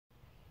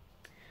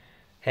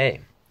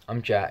Hey,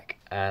 I'm Jack,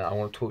 and I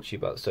want to talk to you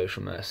about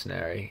Social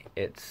Mercenary.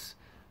 It's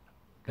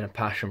been a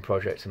passion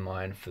project of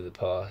mine for the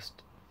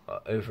past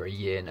over a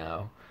year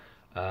now.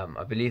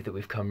 I believe that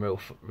we've come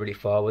really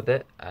far with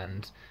it,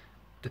 and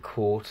the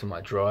core to my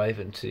drive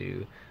and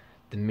to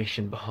the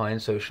mission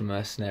behind Social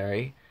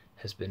Mercenary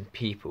has been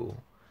people.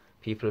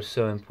 People are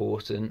so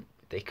important.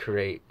 They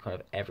create kind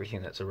of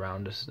everything that's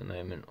around us at the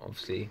moment.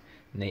 Obviously,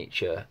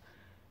 nature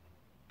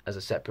as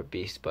a separate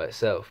beast by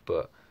itself,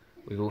 but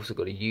we've also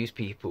got to use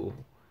people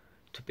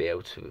to be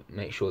able to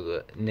make sure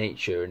that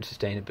nature and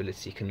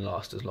sustainability can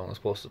last as long as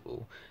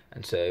possible.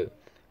 And so,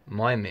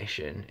 my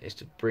mission is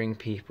to bring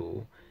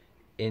people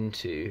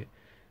into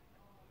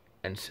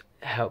and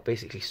help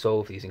basically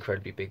solve these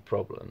incredibly big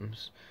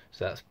problems.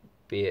 So that's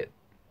be it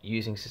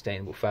using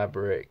sustainable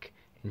fabric,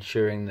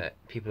 ensuring that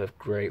people have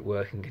great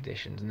working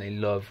conditions and they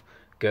love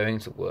going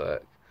to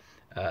work,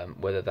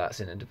 whether that's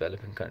in a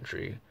developing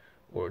country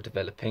or a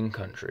developing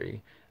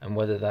country, and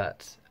whether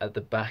that's at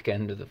the back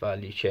end of the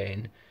value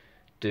chain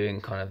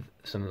doing kind of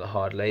some of the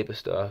hard labor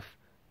stuff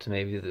to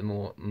maybe the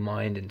more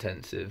mind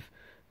intensive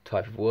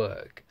type of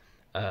work.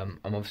 I'm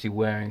obviously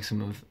wearing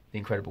some of the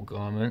incredible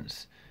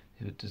garments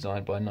who were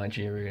designed by a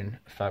Nigerian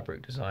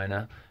fabric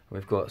designer.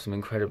 We've got some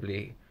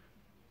incredibly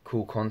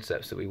cool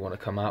concepts that we want to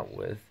come out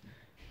with,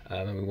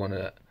 and we want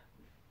to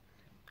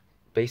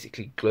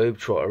basically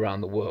globetrot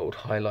around the world,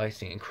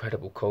 highlighting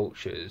incredible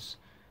cultures,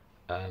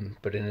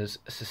 but in as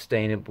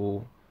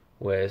sustainable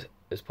way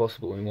as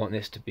possible. We want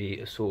this to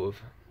be a sort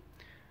of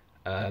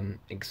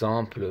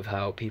example of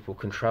how people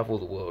can travel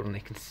the world and they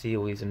can see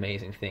all these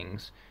amazing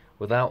things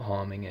without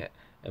harming it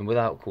and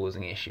without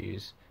causing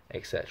issues,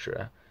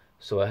 etc.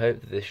 So I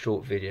hope that this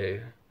short video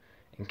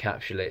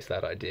encapsulates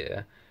that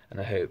idea, and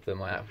I hope that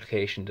my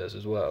application does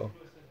as well.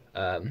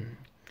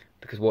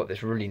 Because what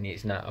this really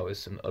needs now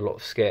is a lot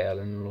of scale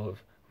and a lot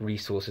of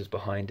resources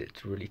behind it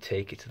to really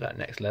take it to that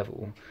next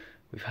level.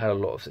 We've had a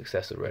lot of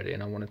success already,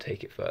 and I want to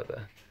take it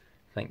further.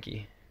 Thank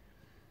you.